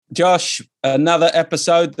Josh, another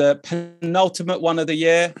episode, the penultimate one of the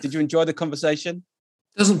year. Did you enjoy the conversation?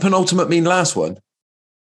 Doesn't penultimate mean last one?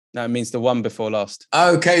 No, it means the one before last.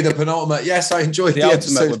 Okay, the penultimate. Yes, I enjoyed the ultimate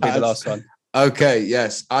episode. Would be the last one. Okay,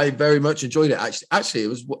 yes, I very much enjoyed it.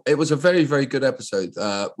 Actually, it was a very, very good episode.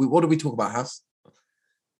 What did we talk about, Hass?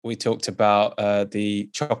 We talked about the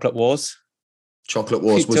chocolate wars. Chocolate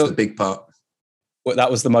wars was the big part. Well,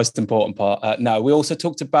 that was the most important part. No, we also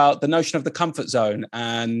talked about the notion of the comfort zone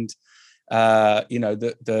and the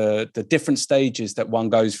different stages that one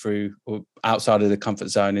goes through outside of the comfort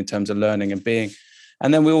zone in terms of learning and being.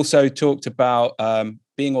 And then we also talked about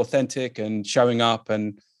being authentic and showing up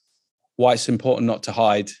and why it's important not to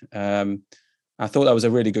hide. I thought that was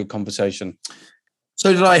a really good conversation.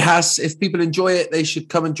 So did I, Hass. If people enjoy it, they should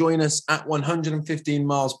come and join us at 115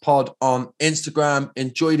 Miles Pod on Instagram.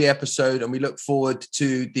 Enjoy the episode, and we look forward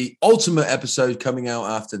to the ultimate episode coming out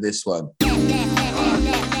after this one.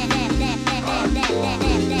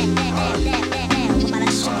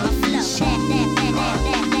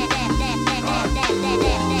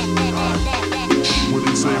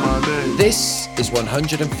 This is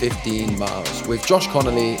 115 Miles with Josh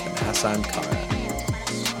Connolly and Hassan Kaya.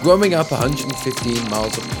 Growing up 115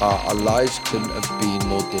 miles apart, our lives couldn't have been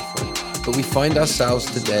more different, but we find ourselves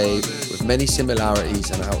today with many similarities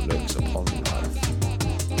and outlooks upon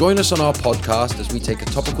life. Join us on our podcast as we take a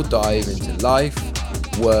topical dive into life,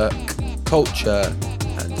 work, culture,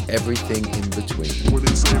 and everything in between.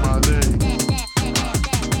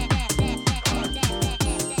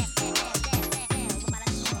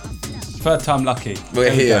 Third time lucky. We're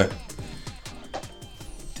here.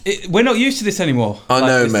 We're not used to this anymore. I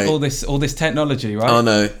know, mate. All this technology, right? I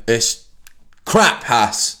know. It's crap,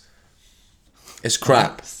 Hass. It's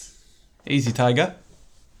crap. Easy, Tiger.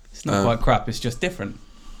 It's not quite crap. It's just different.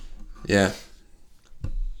 Yeah.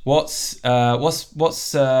 What's a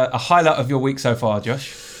highlight of your week so far,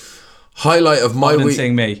 Josh? Highlight of my week.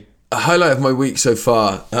 Seeing me. A highlight of my week so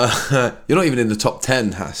far. You're not even in the top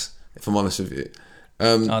 10, Hass. If I'm honest with you.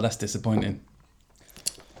 That's disappointing.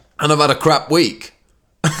 And I've had a crap week.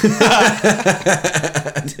 No,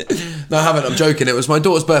 I haven't. I'm joking. It was my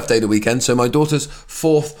daughter's birthday the weekend, so my daughter's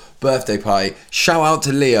 4th birthday party. Shout out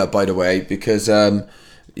to Leah, by the way, because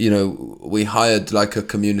we hired like a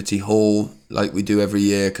community hall like we do every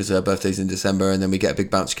year because her birthday's in December, and then we get a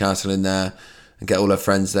big bouncy castle in there and get all her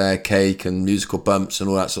friends there, cake and musical bumps and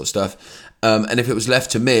all that sort of stuff. And if it was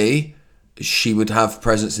left to me, she would have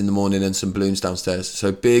presents in the morning and some balloons downstairs.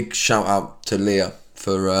 So big shout out to Leah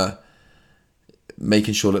for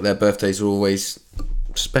making sure that their birthdays are always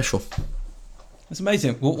special. That's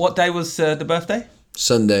amazing. What day was the birthday?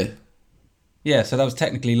 Sunday. Yeah, so that was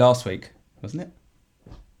technically last week, wasn't it?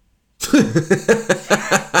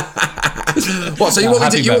 What? So you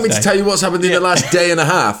want me to tell you what's happened in the last day and a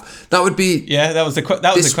half? That would be. Yeah, that was the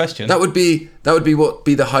question. That would be what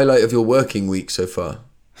be the highlight of your working week so far.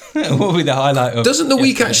 What would be the highlight of? Doesn't the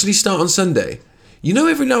week actually start on Sunday? You know,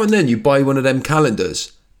 every now and then you buy one of them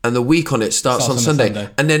calendars, and the week on it starts on Sunday.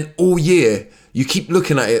 And then all year you keep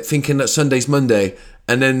looking at it thinking that Sunday's Monday,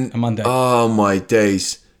 and then Monday. Oh my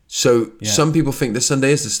days. So some people think that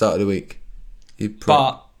Sunday is the start of the week.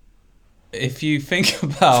 But if you think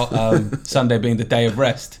about Sunday being the day of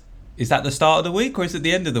rest, is that the start of the week or is it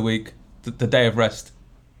the end of the week, the day of rest?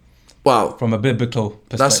 Wow. From a biblical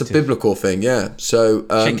perspective. That's a biblical thing, yeah. So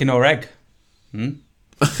chicken or egg?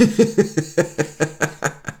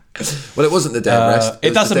 Well, it wasn't the day of rest.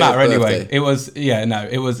 It doesn't matter anyway. It was.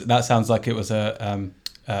 That sounds like it was a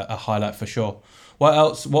highlight for sure. What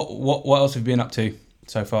else? What else have you been up to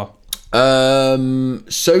so far?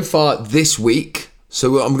 So far this week.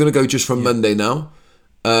 So I'm going to go just from Monday now.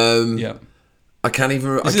 I can't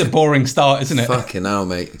even. This is a boring start, isn't it? Fucking hell,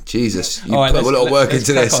 mate. Jesus, you right, put a lot of work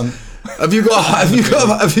into this. Have you got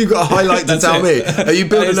a highlight to tell me? Are you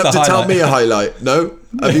building up to tell me a highlight? No?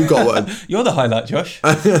 Have you got one? You're the highlight, Josh.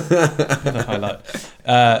 You're the highlight.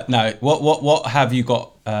 No. What have you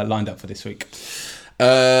got lined up for this week?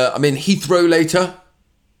 I'm in Heathrow later.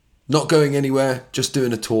 Not going anywhere. Just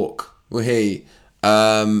doing a talk. We're here.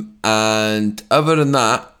 And other than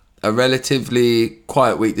that, a relatively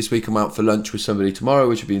quiet week this week. I'm out for lunch with somebody tomorrow,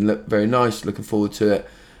 which will be very nice. Looking forward to it.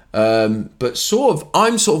 But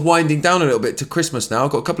I'm sort of winding down a little bit to Christmas now.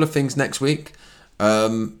 I've got a couple of things next week.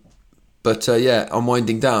 I'm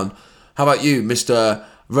winding down. How about you, Mr.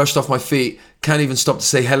 Rushed off my feet? Can't even stop to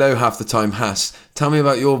say hello half the time, Hass. Tell me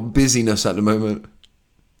about your busyness at the moment.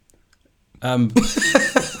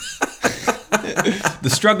 The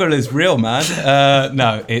struggle is real, man.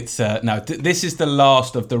 This is the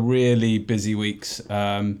last of the really busy weeks.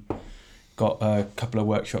 Got a couple of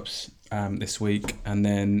workshops this week, and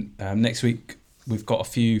then next week we've got a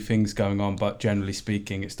few things going on, but generally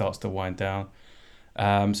speaking, it starts to wind down.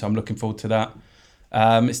 So I'm looking forward to that.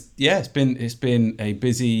 It's been a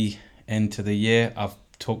busy end to the year. I've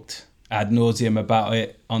talked ad nauseum about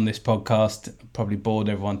it on this podcast, probably bored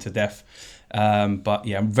everyone to death. But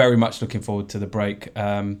yeah, I'm very much looking forward to the break.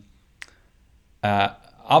 Other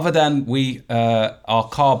than our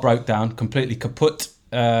car broke down, completely kaput.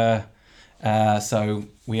 So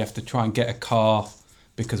we have to try and get a car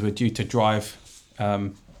because we're due to drive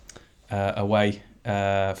away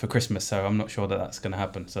for Christmas. So I'm not sure that that's going to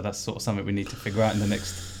happen. So that's sort of something we need to figure out in the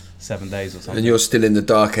next 7 days or something. And you're still in the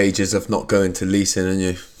dark ages of not going to leasing, and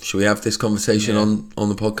you. Should we have this conversation on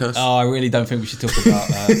the podcast? Oh, I really don't think we should talk about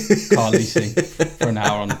car leasing for an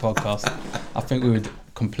hour on the podcast. I think we would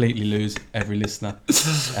completely lose every listener.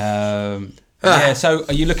 So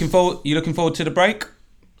are you looking forward to the break?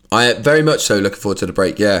 I very much so looking forward to the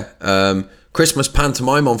break. Yeah. Christmas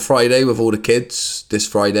pantomime on Friday with all the kids. This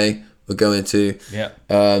Friday we're going to. Yeah.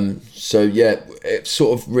 So yeah, it's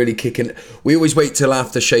sort of really kicking. We always wait till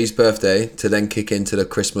after Shay's birthday to then kick into the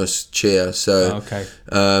Christmas cheer. So okay.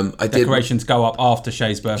 Decorations go up after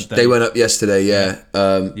Shay's birthday. They went up yesterday. Yeah.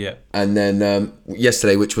 Yeah. And then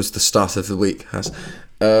yesterday, which was the start of the week, second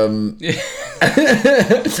day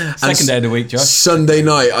of the week, Josh. Sunday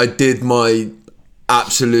night, I did my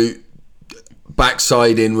absolute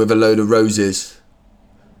backside in with a load of roses,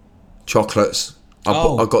 chocolates.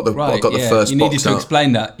 I got the first box. You needed to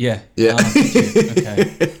explain that, yeah. Okay.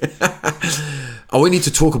 We need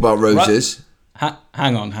to talk about roses.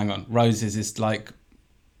 Hang on. Roses is like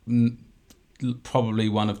probably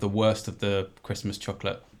one of the worst of the Christmas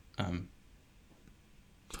chocolate. All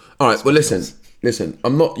right. Well, listen.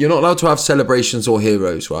 You're not allowed to have celebrations or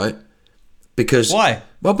heroes, right? Because why?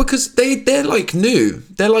 Well, because they're like new.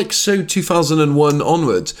 They're like 2001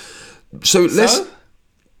 onwards. So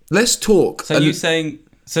let's talk. So you're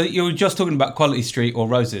just talking about Quality Street or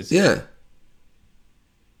roses? Yeah.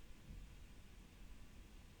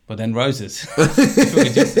 But then roses. We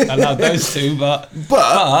just allowed those two, but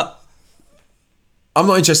I'm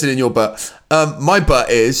not interested in your but. My but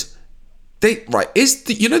is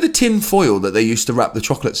the tin foil that they used to wrap the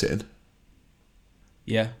chocolates in?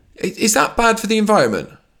 Yeah. Is that bad for the environment?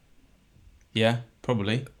 Yeah,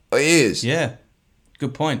 probably. It is. Yeah.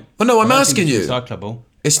 Good point. Well, no, I'm asking you. Recyclable.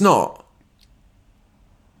 It's not.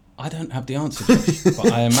 I don't have the answer,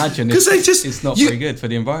 but I imagine it's not very good for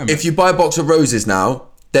the environment. If you buy a box of roses now,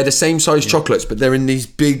 they're the same size chocolates, but they're in these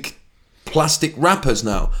big plastic wrappers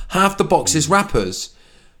now. Half the box is wrappers.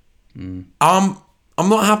 I'm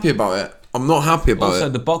not happy about it. Also,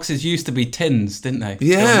 the boxes used to be tins, didn't they?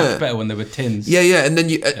 Yeah. They were much better when they were tins. Yeah. And then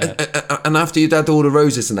and after you'd had all the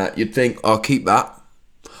roses and that, you'd think, I'll keep that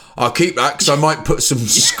because I might put some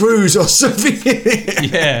screws or something in it.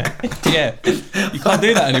 Yeah. You can't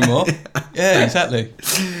do that anymore. Yeah, exactly.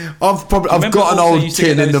 I've got an old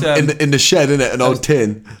tin in the shed, innit? An old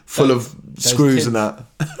tin full of screws and that.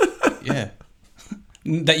 Yeah.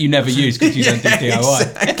 That you never use because you don't do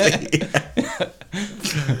DIY. Exactly.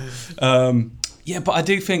 But I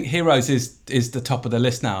do think Heroes is the top of the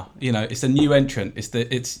list now. You know, it's a new entrant.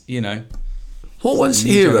 What one's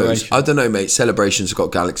Heroes? Generation. I don't know, mate. Celebrations have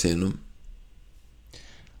got Galaxy in them.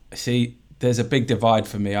 See, there's a big divide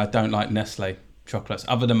for me. I don't like Nestle chocolates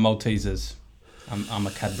other than Maltesers. I'm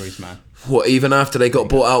a Cadbury's man. What, even after they got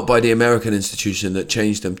bought out by the American institution that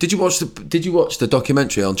changed them? Did you watch the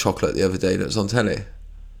documentary on chocolate the other day that was on telly?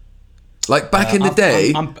 Like back in the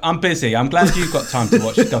day. I'm busy. I'm glad you've got time to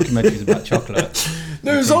watch documentaries about chocolate.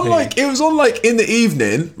 No, it was on like in the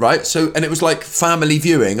evening, right? So, and it was like family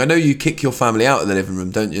viewing. I know you kick your family out of the living room,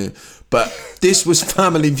 don't you? But this was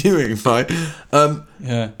family viewing, right? And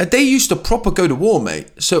they used to proper go to war,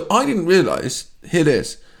 mate. So I didn't realise, hear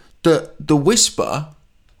this, that the Whisper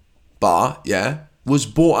bar, was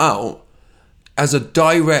bought out as a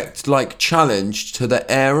direct like challenge to the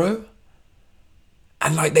Aero.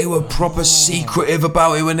 And like they were proper secretive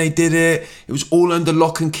about it when they did it. It was all under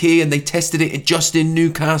lock and key, and they tested it just in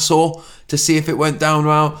Newcastle to see if it went down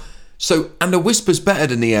well. So, and the Whisper's better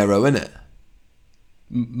than the Aero, isn't it?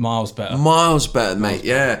 Miles better. Miles better, mate.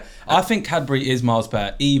 Yeah. I think Cadbury is miles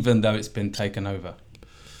better, even though it's been taken over.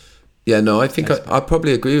 Yeah, no, I think I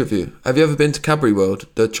probably agree with you. Have you ever been to Cadbury World,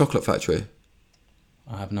 the chocolate factory?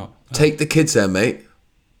 I have not. Take the kids there, mate.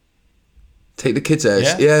 Take the kids there.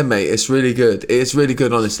 Yeah, mate. It's really good. It's really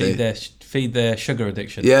good, honestly. Feed their sugar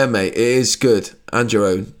addiction. Yeah, mate. It is good. And your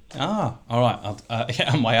own. Ah, all right.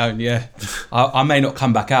 On my own, yeah. I may not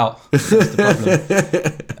come back out. That's the problem.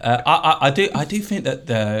 I do think that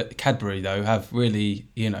the Cadbury, though, have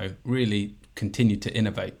really continued to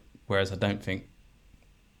innovate whereas I don't think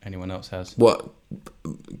anyone else has. What?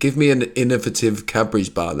 Give me an innovative Cadbury's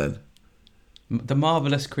bar then. The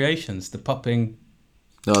Marvelous Creations, the popping.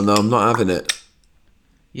 No, I'm not having it.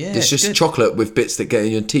 Yeah, it's just good. chocolate with bits that get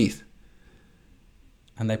in your teeth.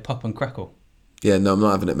 And they pop and crackle. Yeah, no, I'm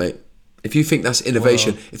not having it, mate. If you think that's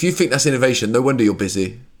innovation, no wonder you're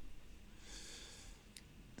busy.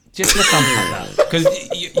 Just look unpack that,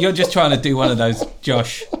 because you're just trying to do one of those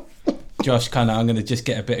Josh kind of, I'm going to just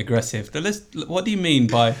get a bit aggressive. What do you mean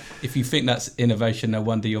by, if you think that's innovation, no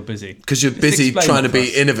wonder you're busy? Because you're busy trying to be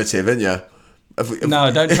innovative, aren't you?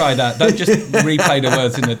 No, don't try that. Don't just replay the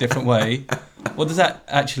words in a different way. What does that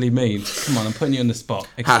actually mean? Come on, I'm putting you on the spot.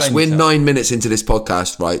 Hash, we're 9 minutes into this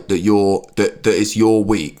podcast, right? That is your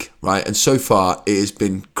week, right? And so far, it has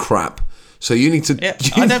been crap. So you need to. Yeah,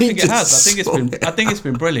 I don't think it has. I think it's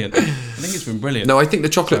been brilliant. No, I think the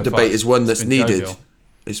chocolate debate is one that's needed. Jovial.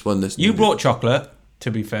 It's one that's. You brought chocolate. To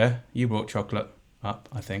be fair, you brought chocolate up,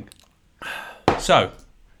 I think. So,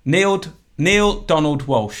 Neil Donald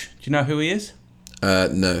Walsh. Do you know who he is?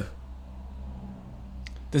 No.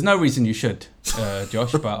 There's no reason you should,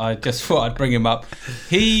 Josh, but I just thought I'd bring him up.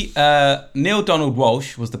 Neil Donald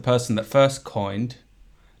Walsh was the person that first coined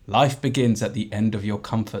 "Life begins at the end of your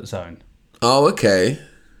comfort zone." Oh, okay.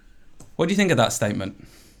 What do you think of that statement?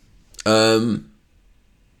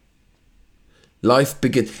 Life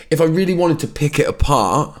begins. If I really wanted to pick it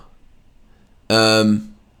apart, I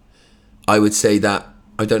would say that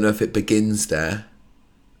I don't know if it begins there,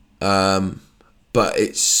 but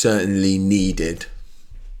it's certainly needed.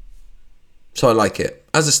 So I like it.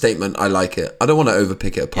 As a statement, I like it. I don't want to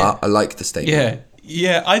overpick it apart. Yeah. I like the statement.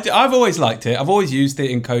 Yeah. I've always liked it. I've always used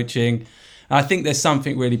it in coaching. And I think there's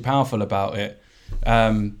something really powerful about it.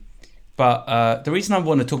 But the reason I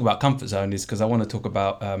want to talk about comfort zone is because I want to talk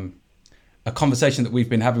about a conversation that we've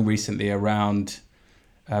been having recently around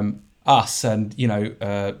us and,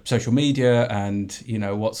 social media and,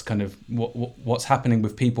 what's happening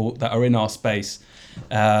with people that are in our space.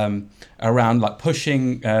 Around like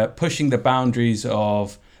pushing the boundaries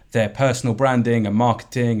of their personal branding and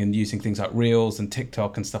marketing and using things like Reels and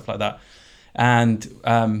TikTok and stuff like that. And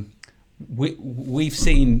we've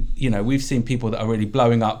seen people that are really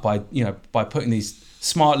blowing up by putting these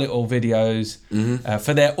smart little videos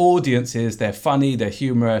for their audiences. They're funny, they're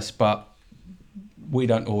humorous, but we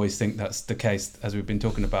don't always think that's the case, as we've been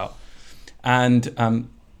talking about. And I'm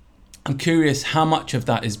curious how much of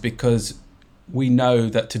that is because we know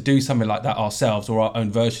that to do something like that ourselves or our own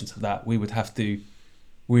versions of that, we would have to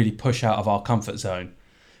really push out of our comfort zone.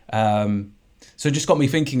 So it just got me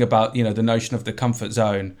thinking about, the notion of the comfort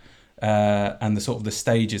zone and the sort of the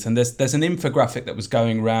stages. And there's an infographic that was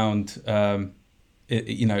going around, over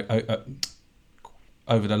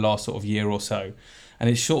the last sort of year or so. And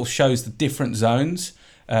it sort of shows the different zones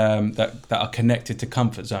that are connected to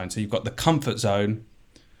comfort zone. So you've got the comfort zone,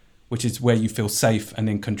 which is where you feel safe and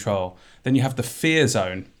in control. Then you have the fear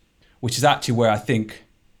zone, which is actually where I think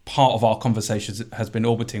part of our conversations has been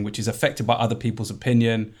orbiting, which is affected by other people's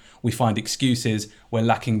opinion. We find excuses. We're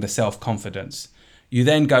lacking the self-confidence. You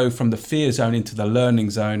then go from the fear zone into the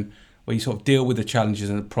learning zone, where you sort of deal with the challenges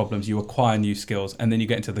and the problems. You acquire new skills. And then you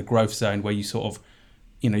get into the growth zone, where you sort of,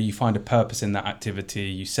 you find a purpose in that activity.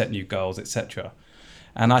 You set new goals, etc.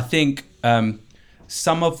 And I think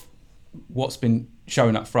some of what's been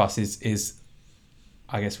showing up for us is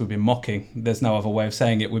I guess we've been mocking. There's no other way of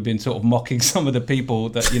saying it. We've been sort of mocking some of the people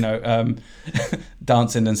that,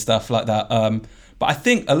 dancing and stuff like that. But I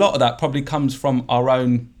think a lot of that probably comes from our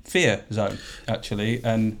own fear zone, actually.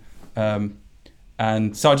 And so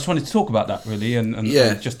I just wanted to talk about that really and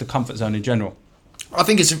just the comfort zone in general.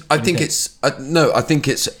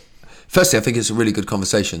 Firstly, I think it's a really good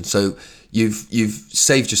conversation. So you've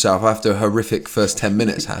saved yourself after a horrific first 10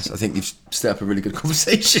 minutes, Has. I think you've set up a really good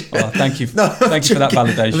conversation. Oh, thank you. Thank you for that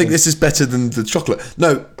validation. I think this is better than the chocolate.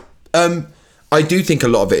 No, I do think a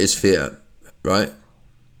lot of it is fear, right?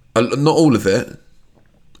 Not all of it.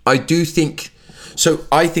 I think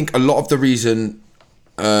a lot of the reason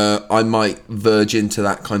I might verge into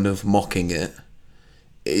that kind of mocking it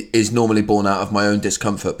is normally born out of my own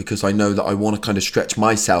discomfort, because I know that I want to kind of stretch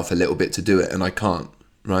myself a little bit to do it and I can't,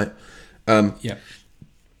 right?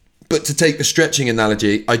 But to take the stretching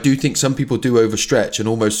analogy, I do think some people do overstretch and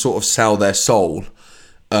almost sort of sell their soul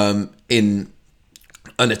in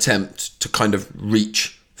an attempt to kind of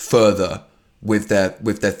reach further with their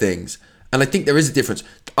things. And I think there is a difference.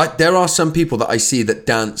 There are some people that I see that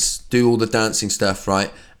do all the dancing stuff,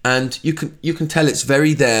 right? And you can tell it's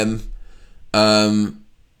very them.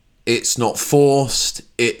 It's not forced.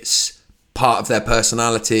 It's part of their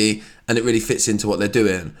personality, and it really fits into what they're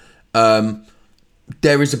doing.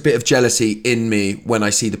 there is a bit of jealousy in me when I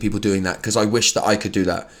see the people doing that, because I wish that I could do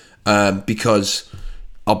that. Because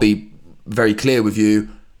I'll be very clear with you,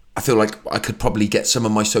 I feel like I could probably get some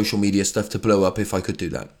of my social media stuff to blow up if I could do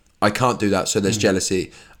that. I can't do that, so there's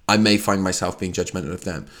jealousy. I may find myself being judgmental of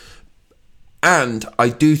them. And I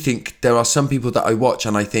do think there are some people that I watch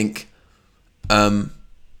and I think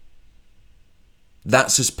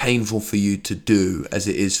that's as painful for you to do as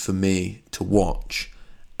it is for me to watch.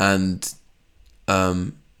 And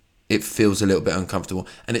it feels a little bit uncomfortable.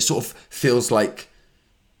 And it sort of feels like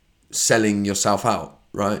selling yourself out,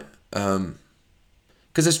 right?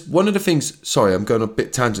 Because it's one of the things, sorry, I'm going a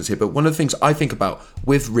bit tangents here, but one of the things I think about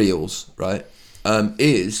with Reels, right,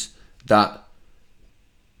 is that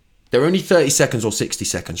they're only 30 seconds or 60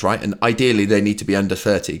 seconds, right? And ideally they need to be under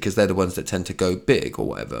 30 because they're the ones that tend to go big or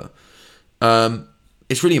whatever.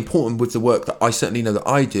 It's really important with the work that I certainly know that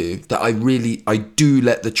I do, that I do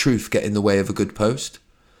let the truth get in the way of a good post.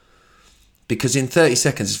 Because in 30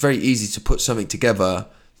 seconds, it's very easy to put something together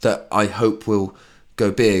that I hope will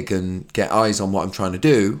go big and get eyes on what I'm trying to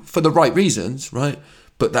do for the right reasons, right?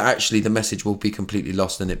 But that actually the message will be completely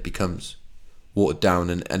lost and it becomes watered down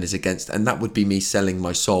and is against. And that would be me selling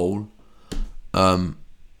my soul to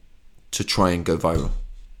try and go viral.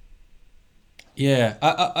 Yeah,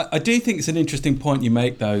 I do think it's an interesting point you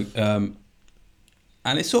make, though, and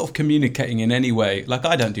it's sort of communicating in any way. Like,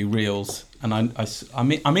 I don't do reels, and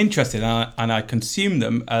I'm interested, and I consume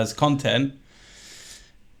them as content,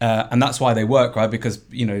 and that's why they work, right? Because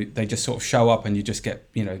they just sort of show up, and you just get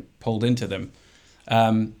pulled into them.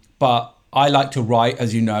 But I like to write,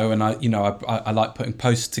 as you know, and I like putting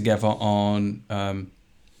posts together on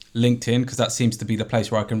LinkedIn, because that seems to be the place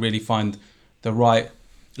where I can really find the right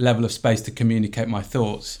level of space to communicate my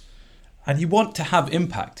thoughts. And you want to have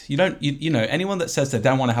impact. You don't, anyone that says they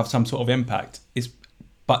don't want to have some sort of impact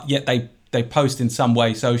but yet they post in some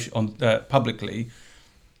way publicly,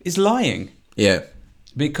 is lying. Yeah.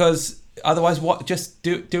 Because otherwise, just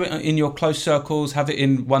do it in your close circles, have it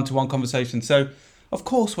in one-to-one conversation. So of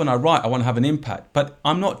course, when I write, I want to have an impact, but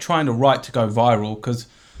I'm not trying to write to go viral,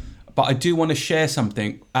 but I do want to share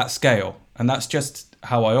something at scale. And that's just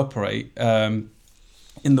how I operate.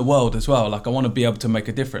 In the world as well. Like, I want to be able to make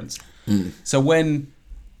a difference. So when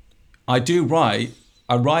I do write,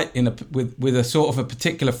 I write with a sort of a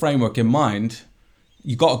particular framework in mind.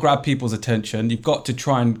 You've got to grab people's attention. You've got to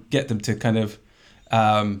try and get them to kind of,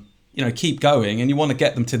 keep going, and you want to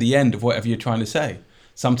get them to the end of whatever you're trying to say.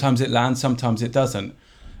 Sometimes it lands, sometimes it doesn't.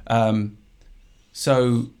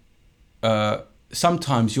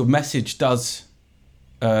 Sometimes your message does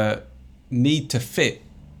need to fit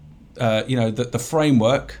the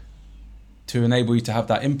framework to enable you to have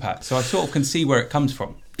that impact. So I sort of can see where it comes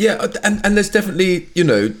from. Yeah, and there's definitely,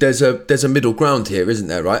 there's a middle ground here, isn't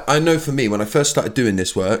there, right? I know for me, when I first started doing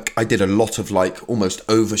this work, I did a lot of almost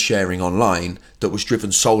oversharing online that was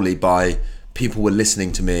driven solely by people were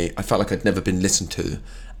listening to me. I felt like I'd never been listened to,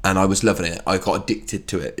 and I was loving it. I got addicted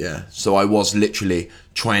to it, yeah. So I was literally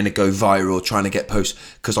trying to go viral, trying to get posts,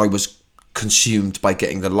 because I was consumed by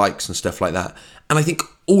getting the likes and stuff like that. And I think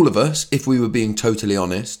all of us, if we were being totally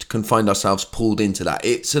honest, can find ourselves pulled into that.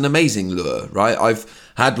 It's an amazing lure, right? I've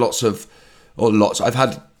had I've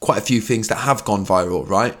had quite a few things that have gone viral,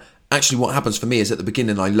 right? Actually, what happens for me is at the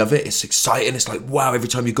beginning, I love it. It's exciting. It's like, wow, every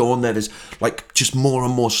time you go on there, there's just more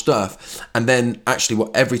and more stuff. And then actually,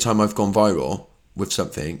 every time I've gone viral with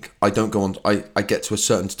something, I don't go on, I get to a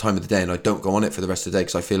certain time of the day and I don't go on it for the rest of the day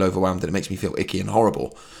because I feel overwhelmed and it makes me feel icky and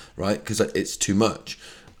horrible, right? Because it's too much.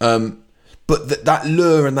 But that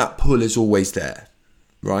lure and that pull is always there,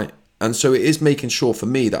 right? And so it is making sure for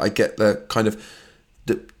me that I get the kind of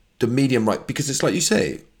the medium right, because it's like you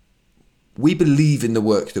say, we believe in the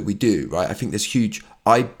work that we do, right? I think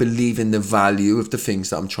I believe in the value of the things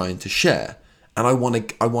that I'm trying to share, and I want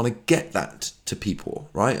to get that to people,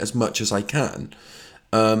 right, as much as I can.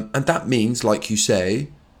 And that means, like you say,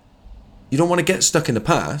 you don't want to get stuck in the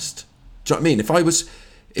past. Do you know what I mean?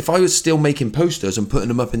 If I was still making posters and putting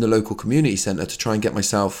them up in the local community centre to try and get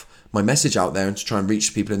my message out there and to try and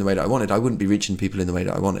reach people in the way that I wanted, I wouldn't be reaching people in the way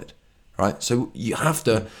that I wanted, right? So you have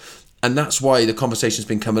to, and that's why the conversation's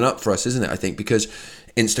been coming up for us, isn't it? I think because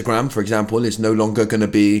Instagram, for example, is no longer going to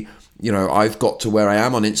be, I've got to where I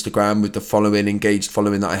am on Instagram with the engaged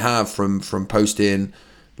following that I have from posting,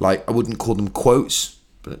 I wouldn't call them quotes,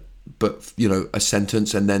 but a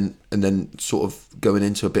sentence and then sort of going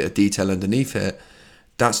into a bit of detail underneath it.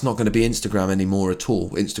 That's not going to be Instagram anymore at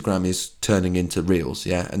all. Instagram is turning into Reels,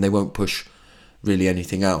 yeah, and they won't push really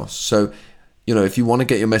anything else. So, if you want to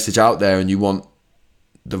get your message out there and you want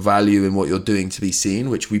the value in what you're doing to be seen,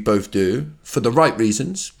 which we both do for the right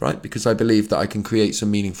reasons, right? Because I believe that I can create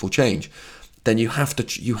some meaningful change, then you have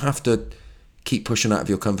to keep pushing out of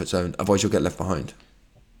your comfort zone, otherwise you'll get left behind.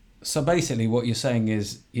 So basically what you're saying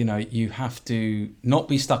is, you have to not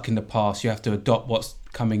be stuck in the past, you have to adopt what's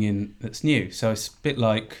coming in that's new. So it's a bit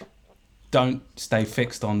like, don't stay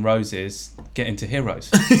fixed on roses, get into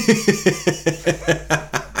heroes.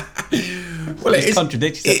 Well, it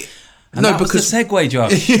contradicts it. And no, because the segue,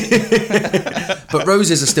 Josh. But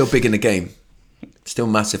roses are still big in the game, still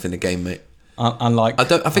massive in the game, mate. Unlike, I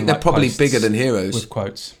think they're probably bigger than heroes with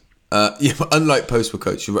quotes. Yeah, unlike posts with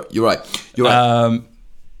quotes. You're right.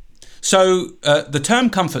 So the term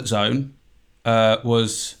comfort zone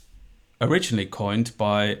was originally coined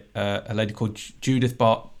by a lady called Judith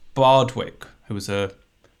Bardwick, who was a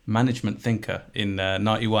management thinker in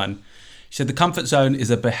 91. She said the comfort zone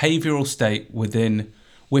is a behavioural state within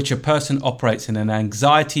which a person operates in an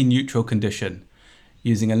anxiety-neutral condition,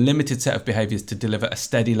 using a limited set of behaviours to deliver a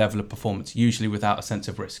steady level of performance, usually without a sense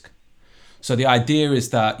of risk. So the idea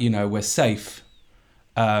is that, we're safe,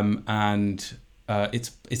 and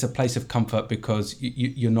it's a place of comfort because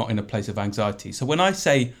you're not in a place of anxiety. So when I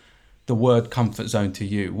say the word comfort zone to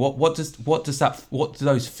you, what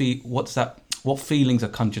feelings are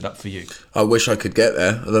conjured up for you? I wish I could get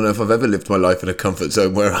there. I don't know if I've ever lived my life in a comfort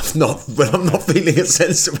zone where I'm not feeling a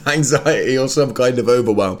sense of anxiety or some kind of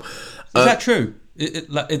overwhelm. Is that true?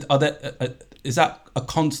 Is that a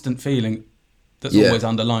constant feeling that's always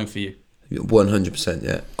underlying for you? 100%,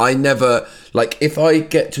 yeah. I never, if I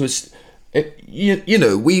get to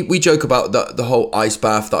we joke about the whole ice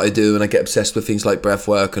bath that I do, and I get obsessed with things like breath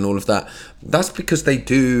work and all of that. That's because they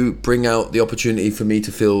do bring out the opportunity for me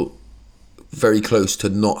to feel very close to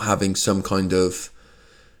not having some kind of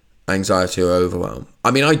anxiety or overwhelm.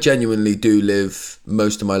 I mean, I genuinely do live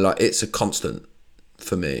most of my life. It's a constant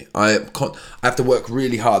for me. I have to work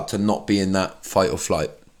really hard to not be in that fight or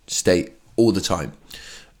flight state all the time.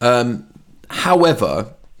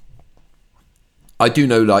 However, I do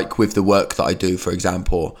know, with the work that I do, for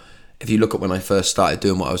example, if you look at when I first started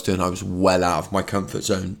doing what I was doing, I was well out of my comfort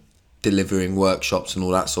zone, delivering workshops and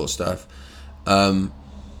all that sort of stuff.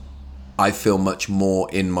 I feel much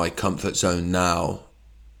more in my comfort zone now,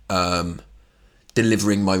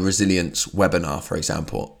 delivering my resilience webinar, for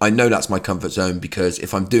example. I know that's my comfort zone because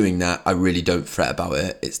if I'm doing that, I really don't fret about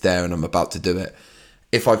it. It's there and I'm about to do it.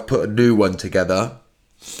 If I've put a new one together,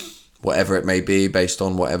 whatever it may be, based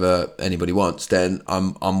on whatever anybody wants, then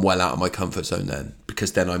I'm well out of my comfort zone then,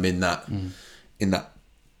 because then I'm in that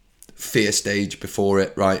fear stage before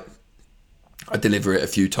it, right? I deliver it a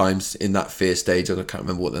few times in that fear stage, and I can't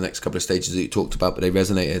remember what the next couple of stages that you talked about, but they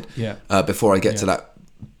resonated. Yeah. Before I get to that,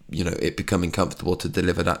 it becoming comfortable to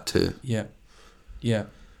deliver that too. Yeah. Yeah.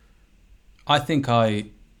 I think I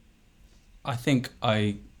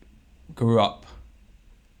grew up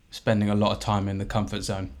spending a lot of time in the comfort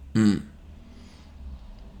zone.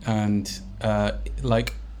 And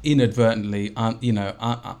inadvertently,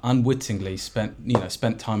 unwittingly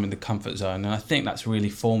spent time in the comfort zone, and I think that's really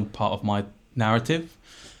formed part of my narrative,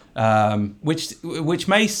 which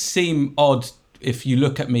may seem odd if you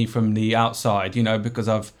look at me from the outside, because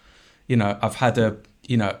I've had a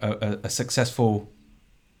successful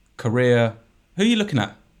career. Who are you looking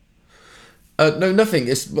at? No, nothing.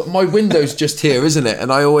 It's my window's just here, isn't it?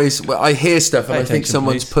 And I hear stuff and I think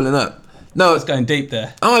someone's pulling up. No, it's going deep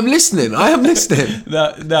there. Oh, I'm listening. I am listening.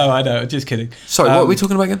 No, I know. Just kidding. Sorry, what are we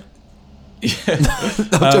talking about again?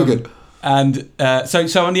 No, I'm joking. And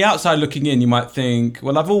so on the outside looking in, you might think,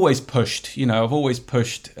 well, I've always pushed.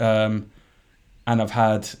 And I've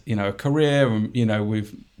had a career, and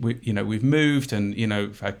we've moved, and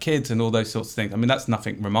we've had kids and all those sorts of things. I mean, that's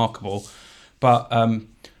nothing remarkable, but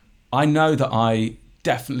I know that I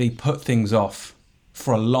definitely put things off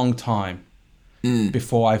for a long time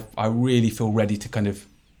before I really feel ready to kind of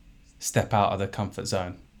step out of the comfort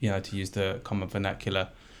zone, to use the common vernacular.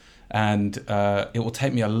 And it will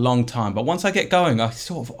take me a long time. But once I get going, I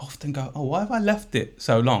sort of often go, oh, why have I left it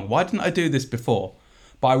so long? Why didn't I do this before?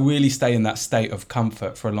 But I really stay in that state of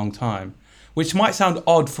comfort for a long time, which might sound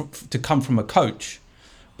odd to come from a coach.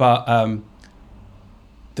 But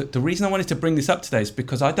the reason I wanted to bring this up today is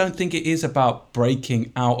because I don't think it is about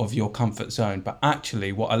breaking out of your comfort zone. But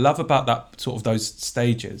actually, what I love about that sort of those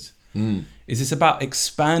stages is it's about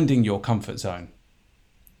expanding your comfort zone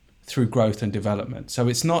through growth and development. So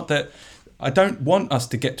it's not that I don't want us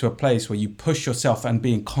to get to a place where you push yourself and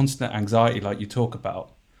be in constant anxiety like you talk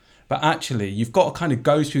about. But actually, you've got to kind of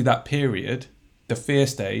go through that period, the fear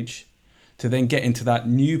stage, to then get into that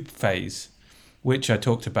new phase, which I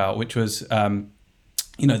talked about, which was,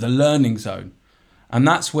 the learning zone. And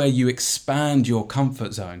that's where you expand your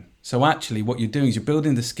comfort zone. So actually what you're doing is you're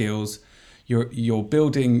building the skills, you're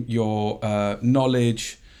building your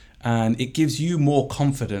knowledge, and it gives you more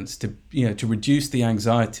confidence to reduce the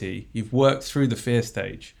anxiety. You've worked through the fear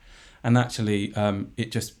stage, and actually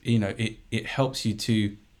it just it helps you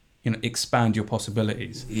to expand your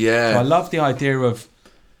possibilities. Yeah. So I love the idea of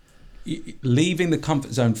leaving the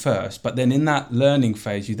comfort zone first, but then in that learning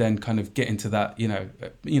phase, you then kind of get into that,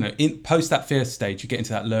 in post that fear stage, you get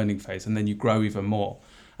into that learning phase, and then you grow even more.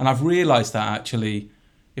 And I've realized that actually,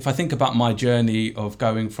 if I think about my journey of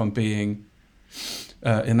going from being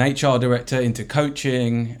an HR director into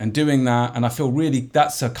coaching and doing that, and I feel really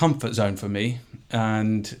that's a comfort zone for me,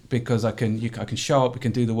 and because I can show up, we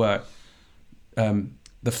can do the work.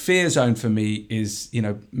 The fear zone for me is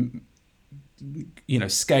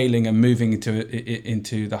scaling and moving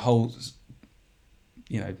into the whole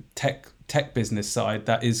tech business side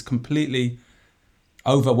that is completely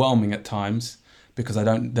overwhelming at times, because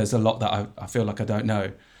there's a lot that I feel like I don't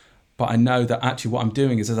know. But I know that actually what I'm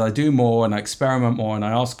doing is, as I do more and I experiment more and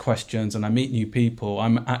I ask questions and I meet new people,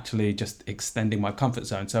 I'm actually just extending my comfort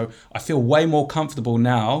zone. So I feel way more comfortable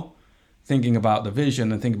now thinking about the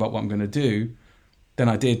vision and thinking about what I'm going to do than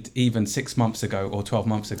I did even 6 months ago or 12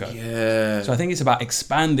 months ago. Yeah. So I think it's about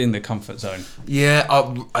expanding the comfort zone. Yeah,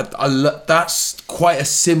 that's quite a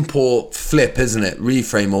simple flip, isn't it?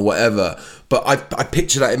 Reframe or whatever. But I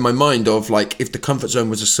picture that in my mind of like, if the comfort zone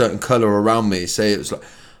was a certain color around me, say it was like,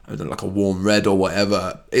 I don't know, like a warm red or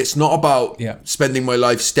whatever. It's not about spending my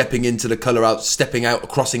life stepping into the color out, stepping out,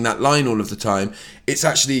 crossing that line all of the time. It's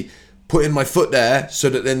actually putting my foot there so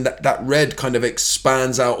that then that red kind of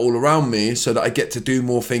expands out all around me, so that I get to do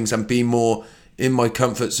more things and be more in my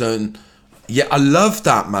comfort zone. Yeah, I love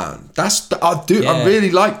that, man. I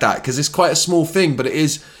really like that, because it's quite a small thing, but it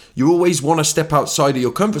is, you always want to step outside of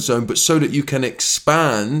your comfort zone, but so that you can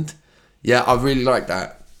expand. Yeah, I really like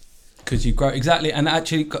that. Because you grow, exactly. And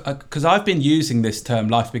actually, because I've been using this term,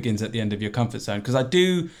 life begins at the end of your comfort zone, because I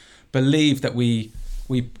do believe that we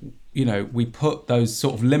put those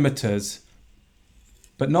sort of limiters,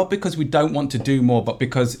 but not because we don't want to do more, but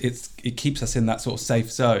because it keeps us in that sort of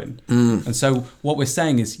safe zone. And so what we're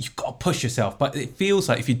saying is, you've got to push yourself, but it feels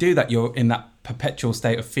like if you do that, you're in that perpetual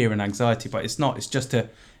state of fear and anxiety, but it's not. It's just to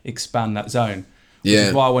expand that zone, which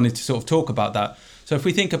is why I wanted to sort of talk about that. So if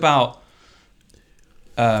we think about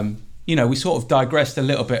we sort of digressed a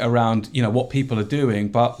little bit around, what people are doing,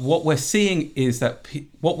 but what we're seeing is that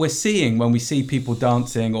what we're seeing when we see people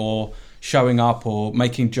dancing or showing up or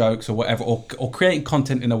making jokes or whatever, or creating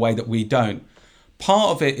content in a way that we don't, part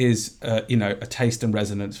of it is, a taste and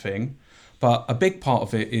resonance thing, but a big part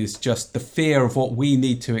of it is just the fear of what we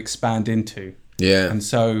need to expand into. Yeah. And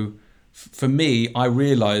so for me, I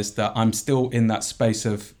realized that I'm still in that space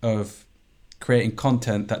of creating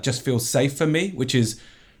content that just feels safe for me, which is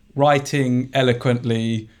writing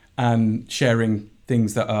eloquently and sharing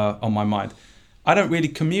things that are on my mind. I don't really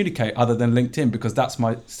communicate other than LinkedIn, because that's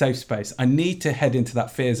my safe space. I need to head into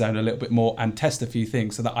that fear zone a little bit more and test a few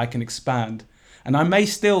things so that I can expand. And I may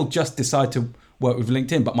still just decide to work with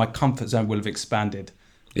LinkedIn, but my comfort zone will have expanded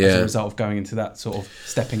as a result of going into that sort of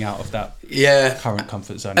stepping out of that current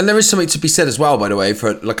comfort zone. And there is something to be said as well, by the way,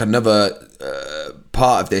 for like another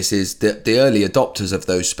part of this is that the early adopters of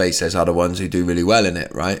those spaces are the ones who do really well in it,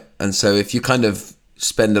 right? And so if you kind of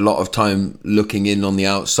spend a lot of time looking in on the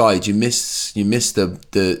outside, you miss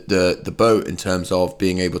the boat in terms of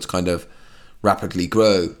being able to kind of rapidly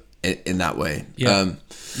grow in that way.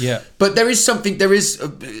 But there is something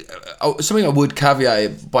I would caveat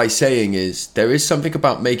it by saying is, there is something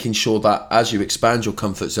about making sure that as you expand your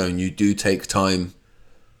comfort zone, you do take time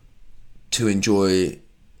to enjoy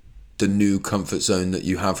the new comfort zone that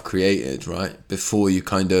you have created, right? Before you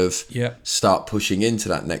kind of start pushing into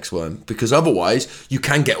that next one. Because otherwise you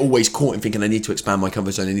can get always caught in thinking, I need to expand my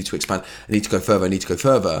comfort zone, I need to expand, I need to go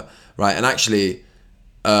further, right? And actually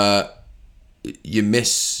you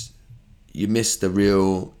miss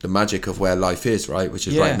the magic of where life is, right? Which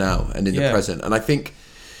is right now and in the present. And I think,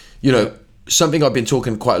 something I've been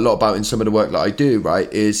talking quite a lot about in some of the work that I do,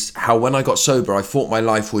 right, is how when I got sober, I thought my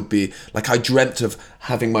life would be like, I dreamt of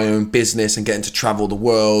having my own business and getting to travel the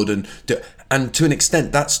world, and to an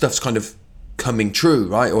extent that stuff's kind of coming true,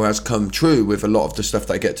 right, or has come true with a lot of the stuff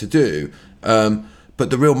that I get to do. But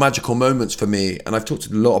the real magical moments for me, and I've talked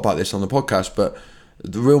a lot about this on the podcast, but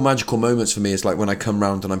the real magical moments for me is like when I come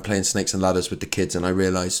round and I'm playing Snakes and Ladders with the kids and I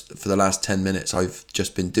realise for the last 10 minutes I've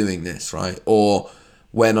just been doing this, right? Or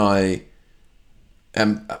when I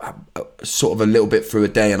am sort of a little bit through a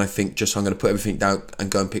day and I think just I'm going to put everything down and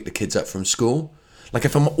go and pick the kids up from school. Like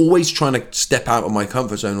if I'm always trying to step out of my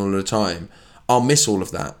comfort zone all the time, I'll miss all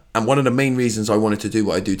of that. And one of the main reasons I wanted to do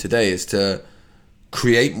what I do today is to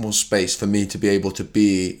create more space for me to be able to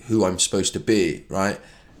be who I'm supposed to be, right?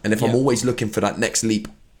 And if I'm always looking for that next leap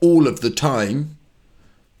all of the time,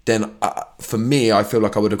 then for me, I feel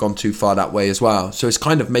like I would have gone too far that way as well. So it's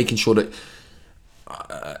kind of making sure that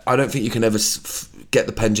I don't think you can ever get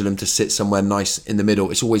the pendulum to sit somewhere nice in the middle.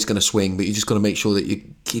 It's always going to swing, but you just got to make sure that you're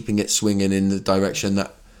keeping it swinging in the direction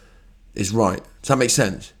that is right. Does that make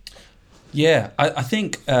sense? Yeah, I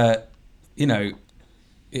think, you know,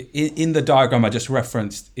 in the diagram I just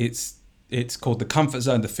referenced, it's called the comfort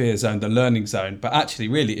zone, the fear zone, the learning zone. But actually,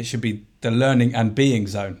 really, it should be the learning and being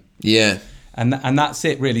zone. Yeah. And that's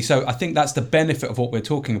it, really. So I think that's the benefit of what we're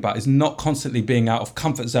talking about, is not constantly being out of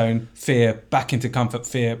comfort zone, fear, back into comfort,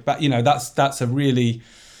 fear. But, you know, that's a really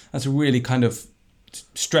kind of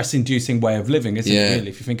stress-inducing way of living, isn't it, really,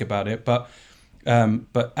 if you think about it. But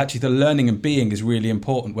actually the learning and being is really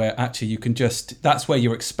important, where actually you can that's where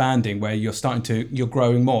you're expanding, where you're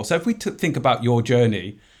growing more. So if we think about your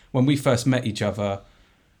journey, when we first met each other,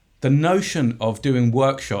 the notion of doing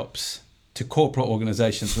workshops to corporate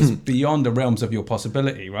organizations was beyond the realms of your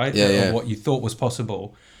possibility, right? Or what you thought was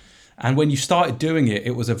possible. And when you started doing it,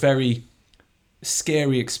 it was a very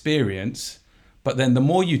scary experience. But then the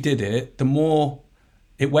more you did it, the more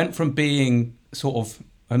it went from being sort of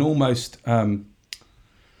an almost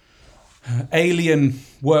alien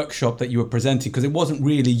workshop that you were presenting, because it wasn't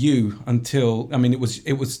really you until, I mean, it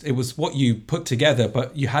was what you put together,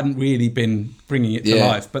 but you hadn't really been bringing it to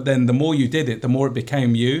life. But then the more you did it, the more it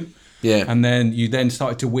became you. Yeah. And then you then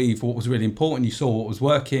started to weave what was really important. You saw what was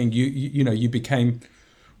working. You became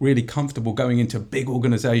really comfortable going into big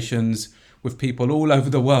organizations with people all over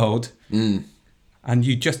the world. And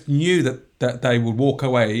you just knew that they would walk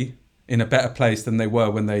away in a better place than they were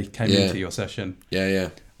when they came into your session. Yeah.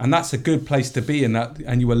 And that's a good place to be in that.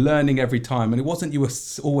 And you were learning every time. And it wasn't you were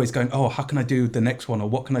always going, oh, how can I do the next one? Or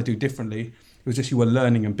what can I do differently? It was just you were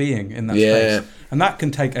learning and being in that space. And that can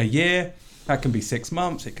take a year. That can be 6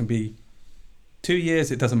 months. It can be 2 years.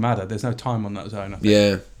 It doesn't matter. There's no time on that zone, I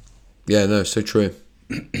think. Yeah, no, so true.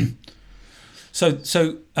 So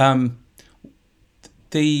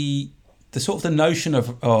the sort of the notion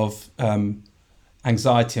of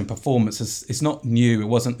anxiety and performance is not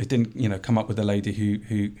new. It didn't come up with a lady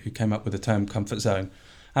who came up with the term comfort zone.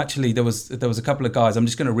 Actually, there was a couple of guys. I'm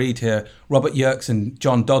just going to read here. Robert Yerkes and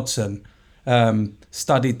John Dodson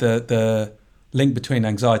studied the link between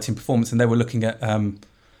anxiety and performance, and they were looking at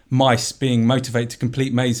mice being motivated to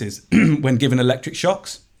complete mazes when given electric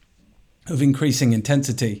shocks of increasing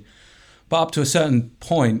intensity. But up to a certain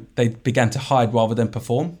point, they began to hide rather than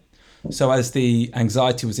perform. So as the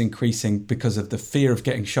anxiety was increasing because of the fear of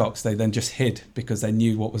getting shocks, they then just hid because they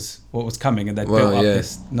knew what was coming, and they built up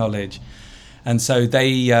this knowledge. And so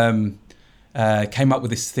they came up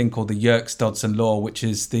with this thing called the Yerkes-Dodson law, which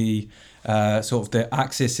is the sort of the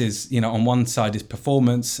axis is, on one side is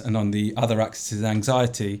performance and on the other axis is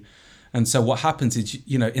anxiety. And so what happens is,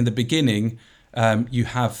 in the beginning, you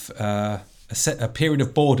have a period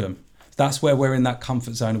of boredom. That's where we're in that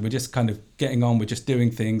comfort zone and we're just kind of getting on, we're just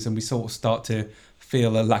doing things, and we sort of start to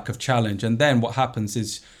feel a lack of challenge. And then what happens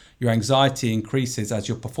is your anxiety increases as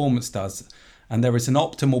your performance does. And there is an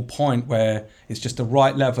optimal point where it's just the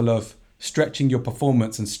right level of stretching your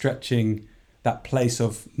performance and stretching that place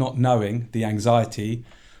of not knowing, the anxiety.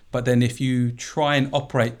 But then if you try and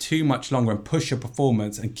operate too much longer and push your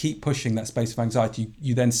performance and keep pushing that space of anxiety,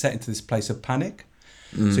 you then set into this place of panic.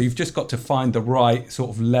 So you've just got to find the right sort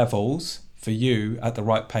of levels for you at the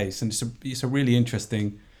right pace. And it's a really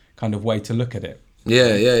interesting kind of way to look at it.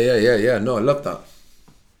 Yeah. No, I love that.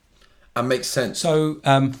 That makes sense. So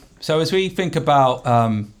as we think about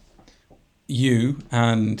you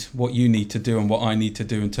and what you need to do and what I need to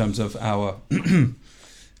do in terms of our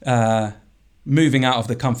moving out of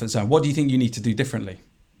the comfort zone, what do you think you need to do differently?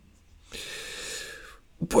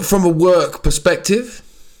 From a work perspective?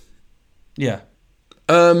 Yeah.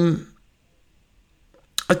 I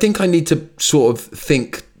think I need to sort of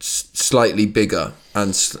think slightly bigger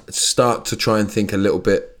and start to try and think a little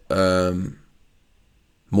bit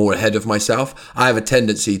more ahead of myself. I have a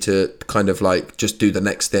tendency to kind of like just do the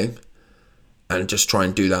next thing and just try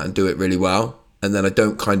and do that and do it really well. And then I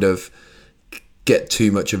don't kind of get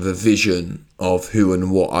too much of a vision of who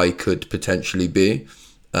and what I could potentially be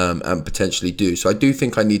and potentially do. So I do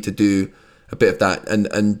think I need to do a bit of that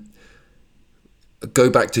and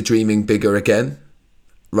go back to dreaming bigger again,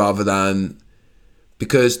 rather than,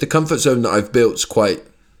 because the comfort zone that I've built is quite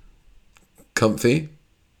comfy,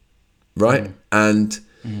 right? And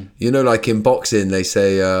like in boxing they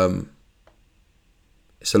say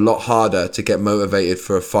it's a lot harder to get motivated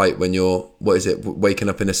for a fight when you're, waking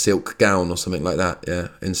up in a silk gown or something like that. Yeah,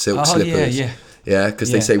 in silk slippers. Yeah,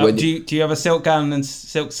 because they say when do you have a silk gown and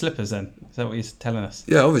silk slippers then? Is that what you're telling us?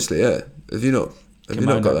 Yeah, obviously, yeah. Have you not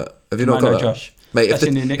got that? Have you not got that? Josh. Mate, if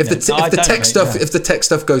the tech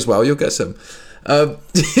stuff goes well, you'll get some.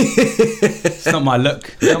 It's not my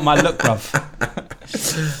look. Not my look, bruv.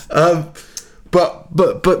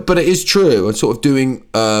 But it is true. I'm sort of doing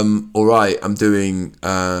all right. I'm doing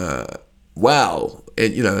well.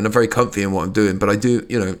 And I'm very comfy in what I'm doing. But I do,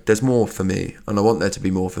 there's more for me, and I want there to be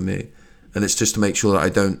more for me. And it's just to make sure that I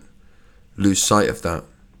don't lose sight of that.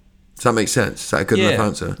 Does that make sense? Is that a good enough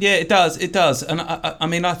answer? Yeah, it does. It does. And I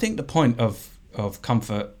mean, I think the point of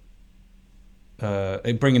comfort,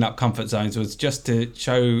 bringing up comfort zones, was just to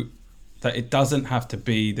show that it doesn't have to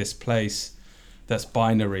be this place that's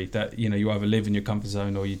binary, that you either live in your comfort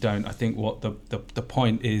zone or you don't. I think what the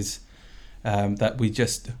point is that we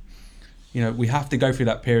just we have to go through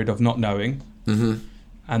that period of not knowing,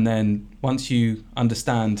 and then once you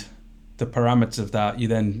understand the parameters of that, you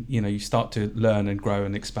then you start to learn and grow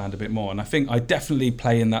and expand a bit more. And I think I definitely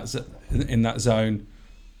play in that zone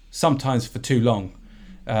sometimes for too long,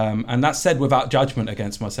 and that's said without judgment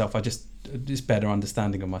against myself. I just better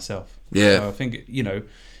understanding of myself. So I think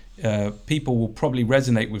people will probably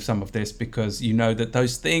resonate with some of this, because that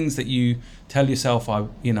those things that you tell yourself, I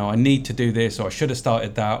need to do this, or I should have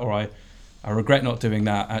started that, or I regret not doing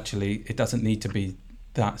that. Actually, it doesn't need to be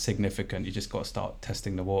that significant. You just got to start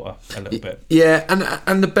testing the water a little bit. Yeah,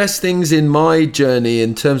 and the best things in my journey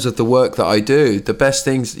in terms of the work that I do, the best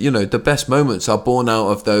things, the best moments are born out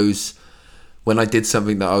of those when I did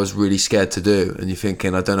something that I was really scared to do, and you're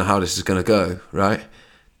thinking, I don't know how this is going to go, right?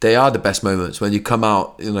 They are the best moments when you come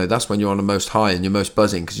out, that's when you're on the most high and you're most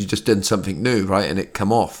buzzing, because you just did something new, right? And it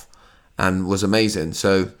come off and was amazing.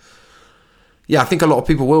 So yeah, I think a lot of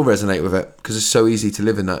people will resonate with it, because it's so easy to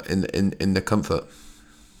live in that, in the comfort.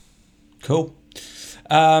 Cool.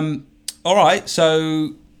 All right.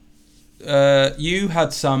 So you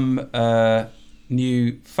had some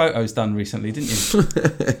new photos done recently, didn't you?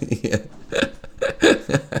 Yeah.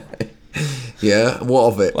 Yeah.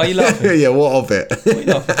 What of it? Why are you laughing? Yeah. What of it? What are you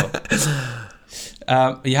laughing for?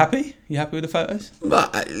 Are you happy? You happy with the photos?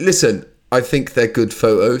 Listen, I think they're good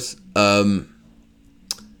photos. I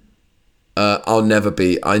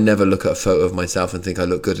never look at a photo of myself and think I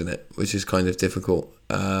look good in it, which is kind of difficult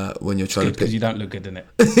when you're trying to pick. Because you don't look good in it.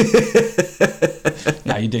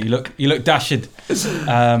 No, you do. You look dashing,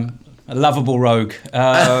 a lovable rogue.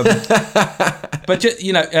 But just,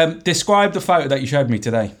 describe the photo that you showed me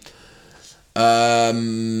today.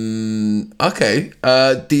 Okay.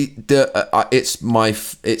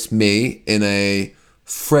 It's me in a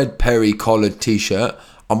Fred Perry collared t-shirt.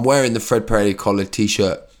 I'm wearing the Fred Perry collared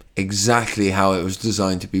t-shirt exactly how it was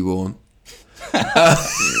designed to be worn. You're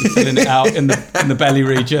filling it out in the belly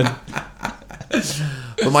region.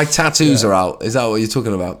 But my tattoos are out. Is that what you're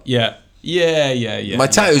talking about? Yeah. My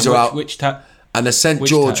tattoos are out. And a St.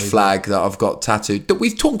 George tattoos? Flag that I've got tattooed, that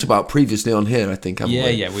we've talked about previously on here, I think, haven't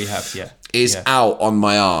we? Yeah, we have, is out on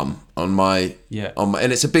my arm, on my,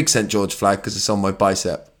 and it's a big St. George flag because it's on my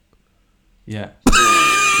bicep. Yeah.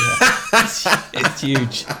 It's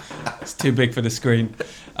huge. It's too big for the screen.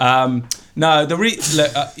 No,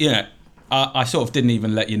 I sort of didn't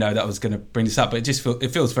even let you know that I was going to bring this up, but it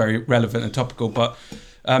feels very relevant and topical. But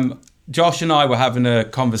Josh and I were having a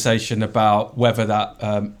conversation about whether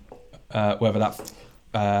that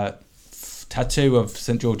tattoo of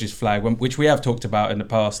St. George's flag, which we have talked about in the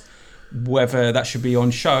past, whether that should be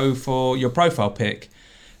on show for your profile pic.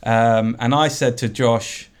 And I said to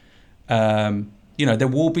Josh, there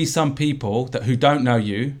will be some people who don't know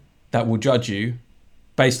you that will judge you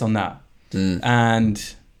based on that.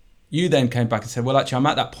 And you then came back and said, well, actually, I'm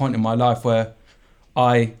at that point in my life where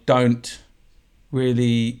I don't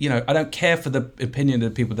really, I don't care for the opinion of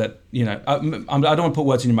the people that, I don't want to put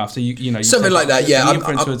words in your mouth. So, you something like that, yeah. The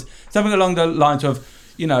inference was something along the lines of,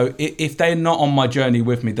 if they're not on my journey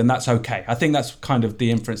with me, then that's okay. I think that's kind of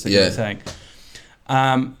the inference that you're saying.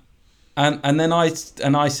 And then I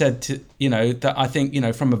said to, that I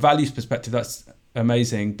think, from a values perspective, that's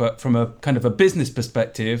amazing. But from a kind of a business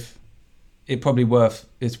perspective,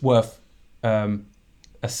 it's worth a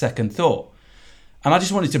second thought. And I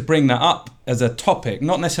just wanted to bring that up as a topic,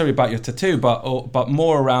 not necessarily about your tattoo, but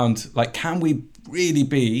more around, like, can we really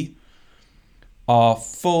be our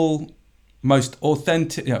full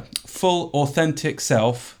authentic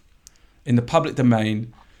self in the public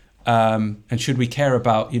domain, and should we care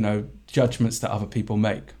about judgments that other people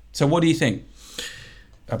make? So what do you think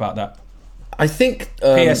about that? I think.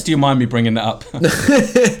 P.S. Do you mind me bringing that up?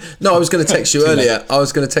 No, I was going to text you earlier.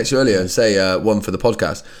 And say one for the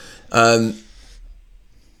podcast.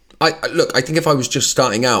 I think if I was just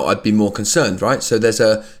starting out, I'd be more concerned, right? So there's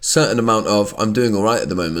a certain amount of I'm doing all right at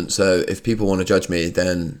the moment. So if people want to judge me,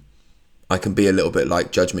 then I can be a little bit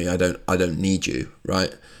like, judge me. I don't need you,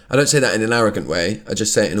 right? I don't say that in an arrogant way. I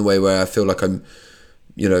just say it in a way where I feel like I'm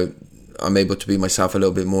able to be myself a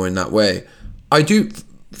little bit more in that way. I do,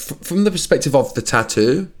 from the perspective of the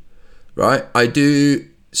tattoo, right? I do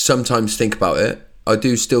sometimes think about it. I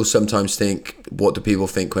do still sometimes think, what do people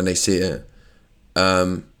think when they see it?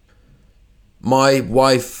 My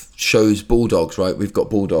wife shows bulldogs, right? We've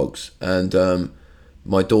got bulldogs, and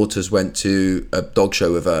my daughters went to a dog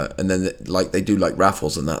show with her, and then they do like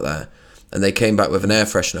raffles and that there, and they came back with an air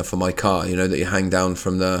freshener for my car, that you hang down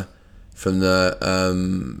from the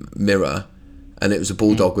mirror, and it was a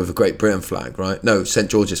bulldog with a Great Britain flag, right? No,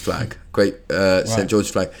 St George's flag, St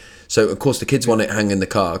George's flag. So of course the kids want it hanging in the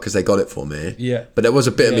car because they got it for me. Yeah. But there was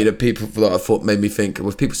a bit of me that I thought made me think, well,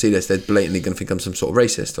 if people see this, they're blatantly going to think I'm some sort of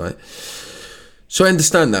racist, right? So I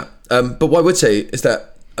understand that. But what I would say is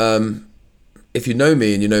that if you know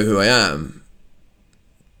me and you know who I am,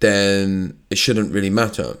 then it shouldn't really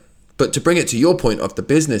matter. But to bring it to your point of the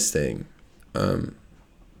business thing,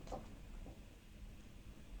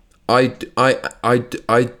 I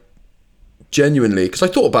genuinely, because I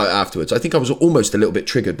thought about it afterwards, I think I was almost a little bit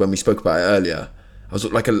triggered when we spoke about it earlier. I was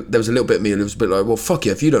like, there was a little bit of me, and it was a bit like, well, fuck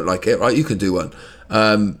you, if you don't like it, right, you can do one.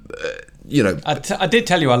 I did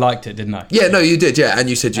tell you I liked it, didn't I? Yeah, no, you did, yeah, and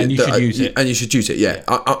you said you should use it. And you should use it, yeah.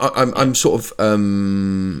 I'm sort of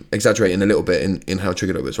exaggerating a little bit in how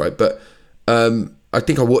triggered I was, right? But I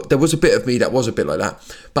think there was a bit of me that was a bit like that.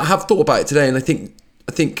 But I have thought about it today, and I think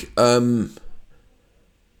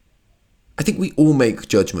we all make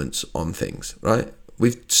judgments on things, right?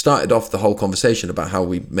 We've started off the whole conversation about how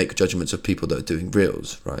we make judgments of people that are doing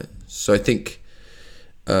reels, right? So I think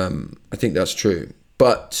that's true.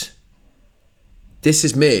 But this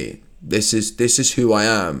is me. This is who I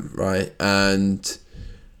am, right? And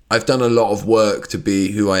I've done a lot of work to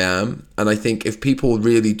be who I am. And I think if people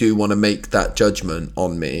really do want to make that judgment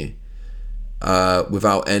on me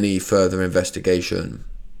without any further investigation,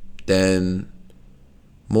 then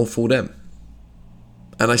more for them.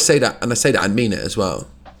 And I say that, I mean it as well.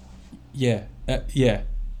 Yeah.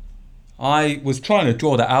 I was trying to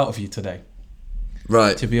draw that out of you today.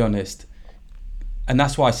 Right. To be honest. And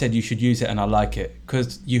that's why I said you should use it, and I like it,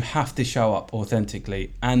 because you have to show up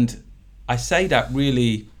authentically. And I say that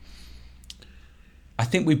really, I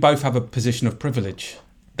think we both have a position of privilege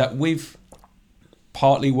that we've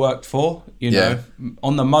partly worked for,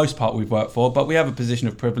 on the most part we've worked for, but we have a position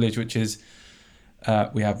of privilege, which is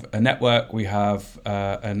we have a network, we have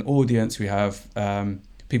an audience, we have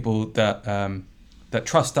people that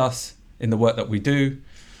trust us in the work that we do.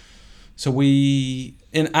 So we've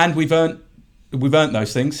earned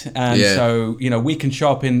those things, and so we can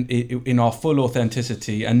show up in our full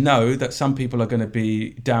authenticity and know that some people are going to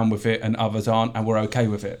be down with it and others aren't, and we're okay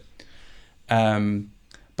with it.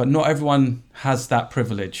 But not everyone has that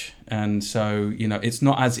privilege, and so it's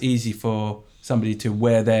not as easy for somebody to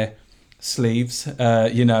wear their sleeves,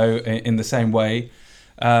 in the same way.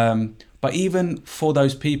 But even for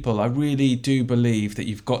those people, I really do believe that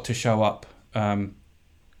you've got to show up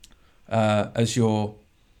as your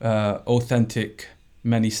authentic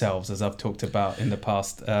many selves, as I've talked about in the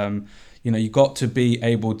past. You've got to be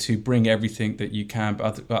able to bring everything that you can,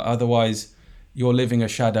 but otherwise you're living a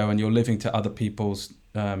shadow and you're living to other people's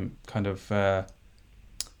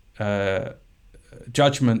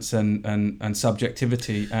judgments and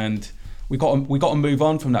subjectivity, and we got to move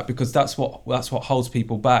on from that, because that's what holds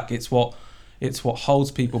people back. It's what holds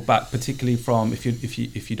people back, particularly from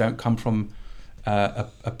if you don't come from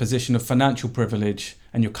a position of financial privilege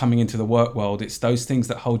and you're coming into the work world. It's those things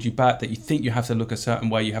that hold you back, that you think you have to look a certain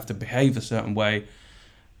way, you have to behave a certain way,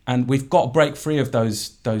 and we've got to break free of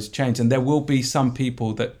those chains. And there will be some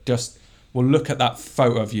people that just will look at that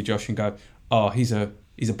photo of you, Josh, and go, "Oh, he's a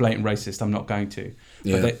blatant racist. I'm not going to."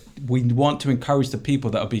 Yeah. But we want to encourage the people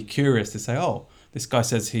that will be curious to say, "Oh, this guy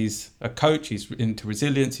says he's a coach. He's into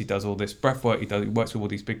resilience. He does all this breath work. He works with all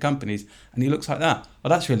these big companies, and he looks like that. Oh,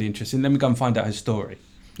 that's really interesting. Let me go and find out his story."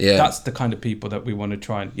 Yeah, that's the kind of people that we want to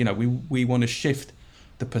try and we want to shift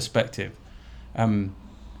the perspective.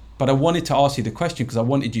 But I wanted to ask you the question because I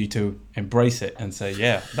wanted you to embrace it and say,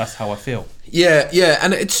 "Yeah, that's how I feel." Yeah,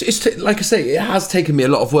 and it's like I say, it has taken me a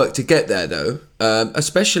lot of work to get there, though.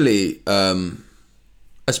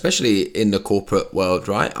 Especially in the corporate world,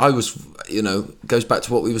 right? I was, goes back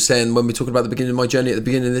to what we were saying when we were talking about the beginning of my journey at the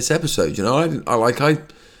beginning of this episode.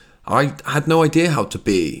 I had no idea how to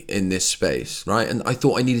be in this space, right? And I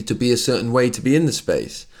thought I needed to be a certain way to be in the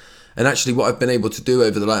space. And actually what I've been able to do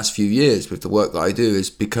over the last few years with the work that I do is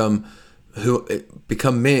become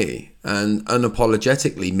me and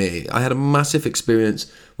unapologetically me. I had a massive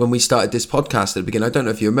experience when we started this podcast at the beginning. I don't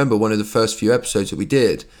know if you remember one of the first few episodes that we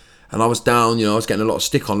did. And I was down, I was getting a lot of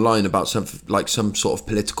stick online about some sort of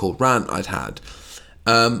political rant I'd had.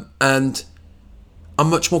 And I'm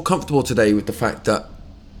much more comfortable today with the fact that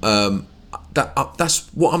that's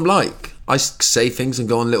what I'm like. I say things and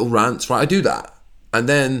go on little rants, right? I do that. And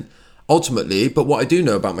then ultimately, but what I do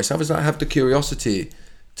know about myself is that I have the curiosity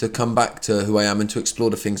to come back to who I am and to explore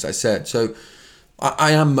the things I said. So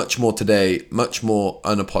I am much more today, much more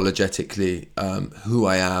unapologetically who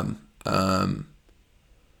I am.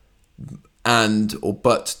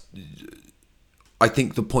 But I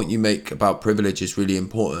think the point you make about privilege is really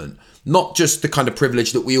important. Not just the kind of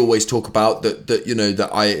privilege that we always talk about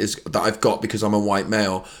that I've got because I'm a white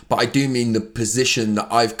male, but I do mean the position that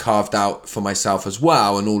I've carved out for myself as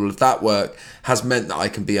well, and all of that work has meant that I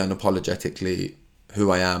can be unapologetically who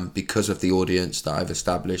I am because of the audience that I've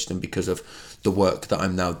established and because of the work that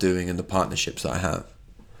I'm now doing and the partnerships that I have.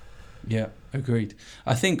 Yeah, agreed.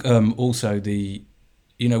 I think also we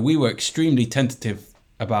were extremely tentative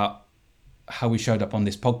about how we showed up on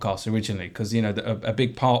this podcast originally, because a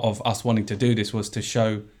big part of us wanting to do this was to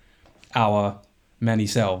show our many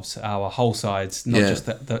selves, our whole sides, not just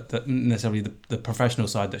the necessarily the professional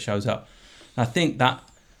side that shows up. And I think that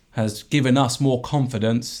has given us more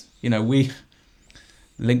confidence. We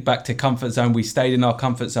link back to comfort zone. We stayed in our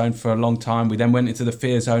comfort zone for a long time. We then went into the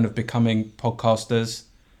fear zone of becoming podcasters.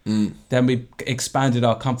 Then we expanded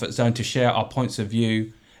our comfort zone to share our points of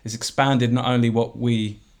view. It's expanded not only what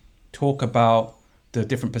we talk about, the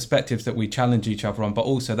different perspectives that we challenge each other on, but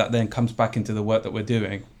also that then comes back into the work that we're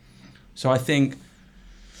doing. So I think,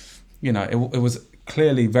 it was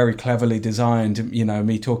clearly very cleverly designed,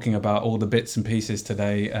 me talking about all the bits and pieces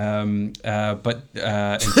today. But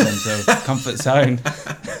in terms of comfort zone,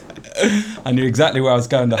 I knew exactly where I was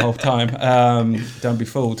going the whole time. Don't be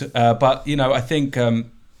fooled. But, I think,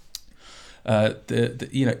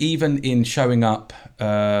 even in showing up,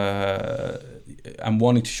 and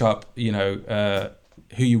wanting to show up, who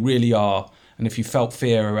you really are, and if you felt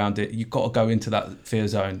fear around it, you've got to go into that fear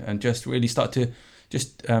zone and just really start to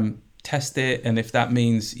just test it. And if that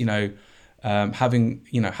means having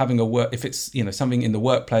a work, if it's something in the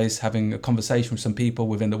workplace, having a conversation with some people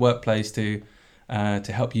within the workplace to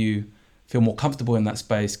help you feel more comfortable in that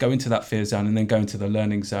space, go into that fear zone and then go into the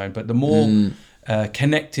learning zone. But the more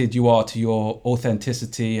connected you are to your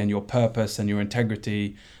authenticity and your purpose and your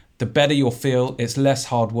integrity, the better you'll feel. It's less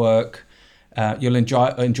hard work. You'll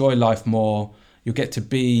enjoy life more. You'll get to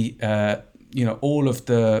be, all of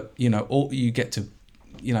the, you get to,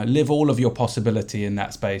 live all of your possibility in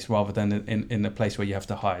that space rather than in a place where you have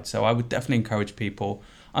to hide. So I would definitely encourage people,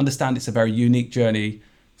 understand it's a very unique journey.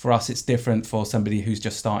 For us, it's different for somebody who's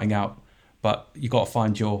just starting out, but you got to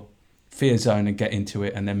find your fear zone and get into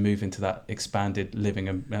it and then move into that expanded living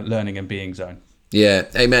and learning and being zone. Yeah,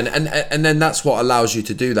 amen. And then that's what allows you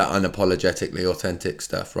to do that unapologetically authentic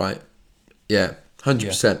stuff, right? Yeah,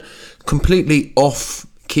 100%. Yeah. Completely off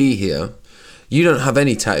key here. You don't have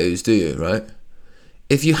any tattoos, do you, right?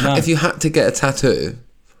 If you had to get a tattoo,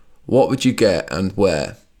 what would you get and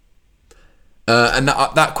where? And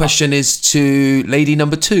that question is to lady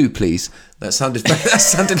number 2, please. That sounded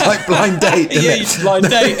like Blind Date, didn't it? Yeah, Blind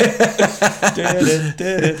Date.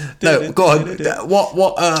 No, go on.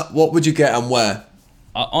 What would you get and where?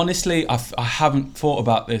 Honestly, I haven't thought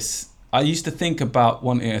about this. I used to think about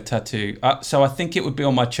wanting a tattoo. So I think it would be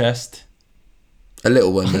on my chest. A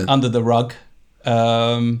little one, then. Under the rug.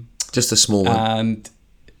 Just a small one. And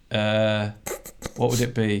what would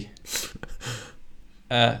it be?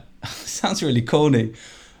 Sounds really corny,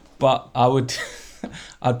 but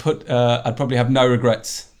I'd probably have no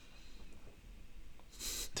regrets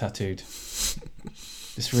tattooed.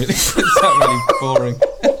 It's really boring.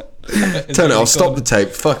 Turn it off. Stop the tape.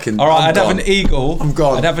 Fucking. All right, I'd have an eagle. I'm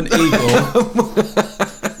gone. I'd have an eagle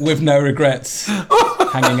with no regrets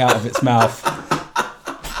hanging out of its mouth,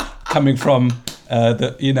 coming from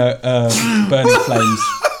burning flames.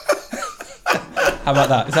 How about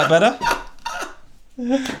that? Is that better?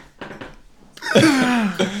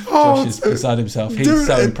 Josh is beside himself. He's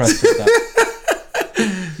so impressed with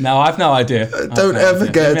that. No, I've no idea. Don't ever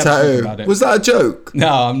get a tattoo. Was that a joke? No,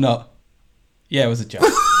 I'm not. Yeah, it was a joke.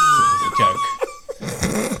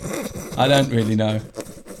 I don't really know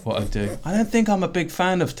what I'd do. I don't think I'm a big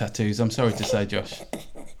fan of tattoos. I'm sorry to say, Josh.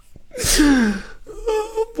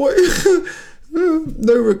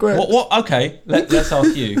 No regret. What? Okay, let's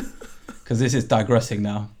ask you. because this is digressing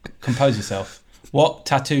now. Compose yourself. What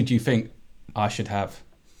tattoo do you think I should have?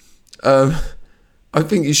 I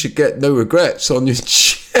think you should get no regrets on your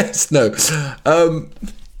chest. No.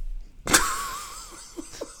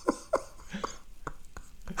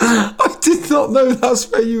 I did not know that's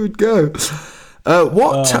where you would go.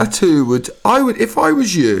 What tattoo would if I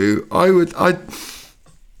was you,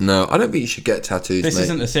 no, I don't think you should get tattoos, This mate.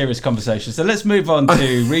 isn't a serious conversation, so let's move on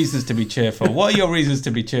to reasons to be cheerful. What are your reasons to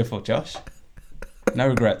be cheerful, Josh? No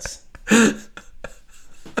regrets.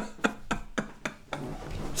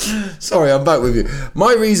 Sorry, I'm back with you.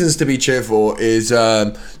 My reasons to be cheerful is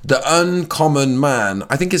the uncommon man.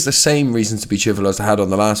 I think it's the same reasons to be cheerful as I had on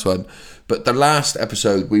the last one. But the last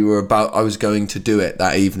episode, I was going to do it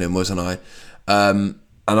that evening, wasn't I? And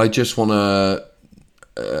I just want to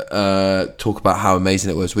talk about how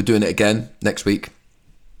amazing it was. We're doing it again next week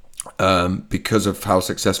because of how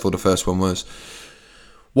successful the first one was.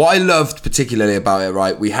 What I loved particularly about it,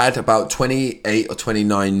 right, we had about 28 or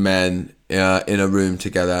 29 men in a room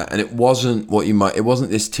together, and it wasn't it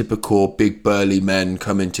wasn't this typical big burly men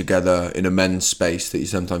coming together in a men's space that you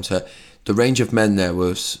sometimes hear. The range of men there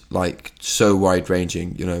was like so wide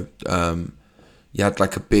ranging, you know. You had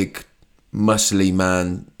like a big muscly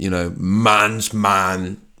man, you know, man's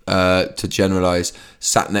man, to generalize,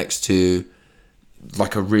 sat next to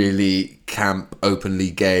like a really camp,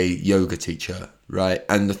 openly gay yoga teacher, right?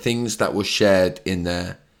 And the things that were shared in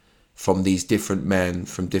there from these different men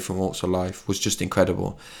from different walks of life was just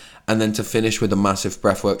incredible. And then to finish with a massive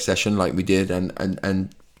breathwork session like we did,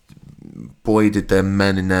 and boy did the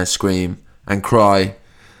men in there scream and cry,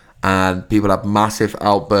 and people had massive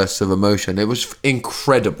outbursts of emotion. It was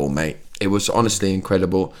incredible, mate. It was honestly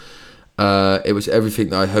incredible. It was everything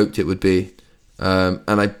that I hoped it would be, and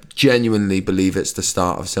I genuinely believe it's the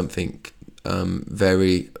start of something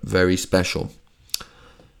very, very special.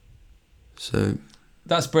 So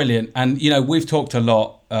that's brilliant. And you know, we've talked a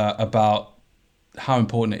lot about how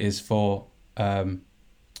important it is for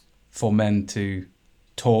men to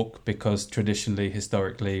talk, because traditionally,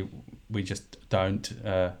 historically, we just don't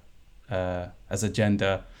as a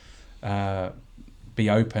gender be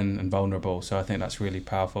open and vulnerable. So I think that's really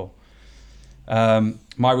powerful.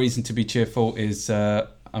 My reason to be cheerful is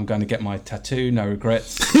I'm going to get my tattoo, no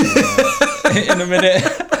regrets, in a minute.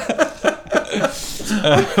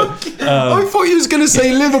 I thought you was going to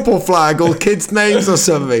say Liverpool flag or kids' names or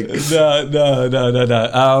something. No.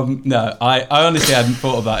 No, I honestly hadn't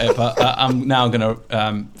thought about it, but I'm now going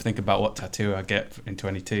to think about what tattoo I get in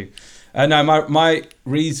 22. No, my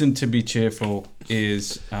reason to be cheerful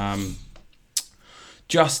is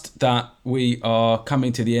just that we are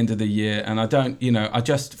coming to the end of the year, and I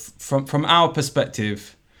just from our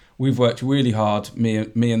perspective, we've worked really hard, me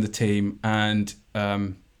and the team, and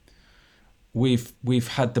we've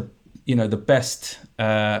had the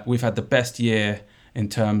best year in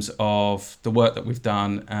terms of the work that we've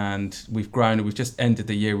done, and we've grown, and we've just ended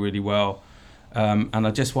the year really well. And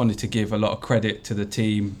I just wanted to give a lot of credit to the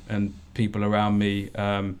team and people around me,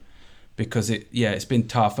 because it's been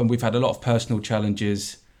tough, and we've had a lot of personal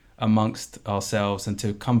challenges amongst ourselves, and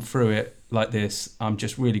to come through it like this, I'm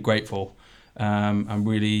just really grateful. I'm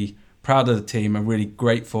really proud of the team. I'm really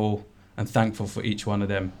grateful and thankful for each one of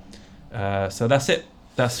them. So that's it.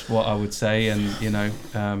 That's what I would say.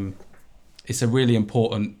 And, it's a really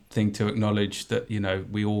important thing to acknowledge that,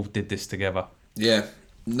 we all did this together. Yeah.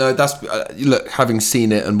 No, that's look, having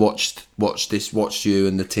seen it and watched you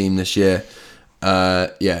and the team this year,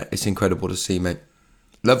 it's incredible to see, mate.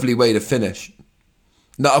 Lovely way to finish.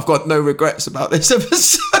 No, I've got no regrets about this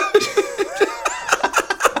episode.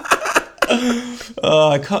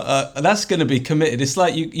 I can't. That's going to be committed. It's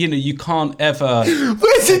like you can't ever.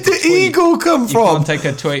 Where did the eagle come from? You can't take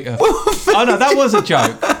a tweet. Oh no, that was a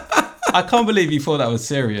joke. I can't believe you thought that was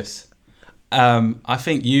serious. I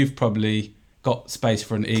think you've probably got space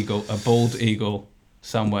for an eagle, a bald eagle,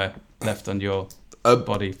 somewhere left on your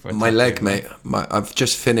body. For my leg, mate. I've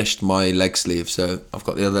just finished my leg sleeve, so I've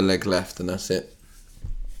got the other leg left, and that's it.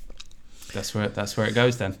 That's where it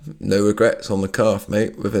goes then. No regrets on the calf,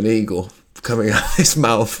 mate, with an eagle coming out of his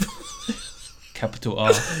mouth. Capital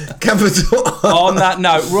R. Capital R. On that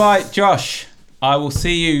note, right, Josh, I will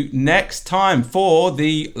see you next time for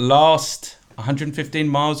the last 115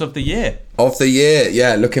 miles of the year. Of the year,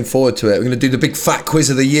 yeah, looking forward to it. We're going to do the big fat quiz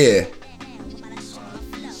of the year.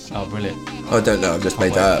 Oh, brilliant. I don't know, I've just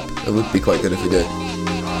made that up. It would be quite good if we did.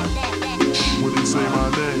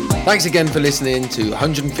 Thanks again for listening to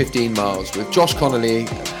 115 Miles with Josh Connolly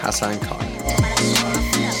and Hassan Khan.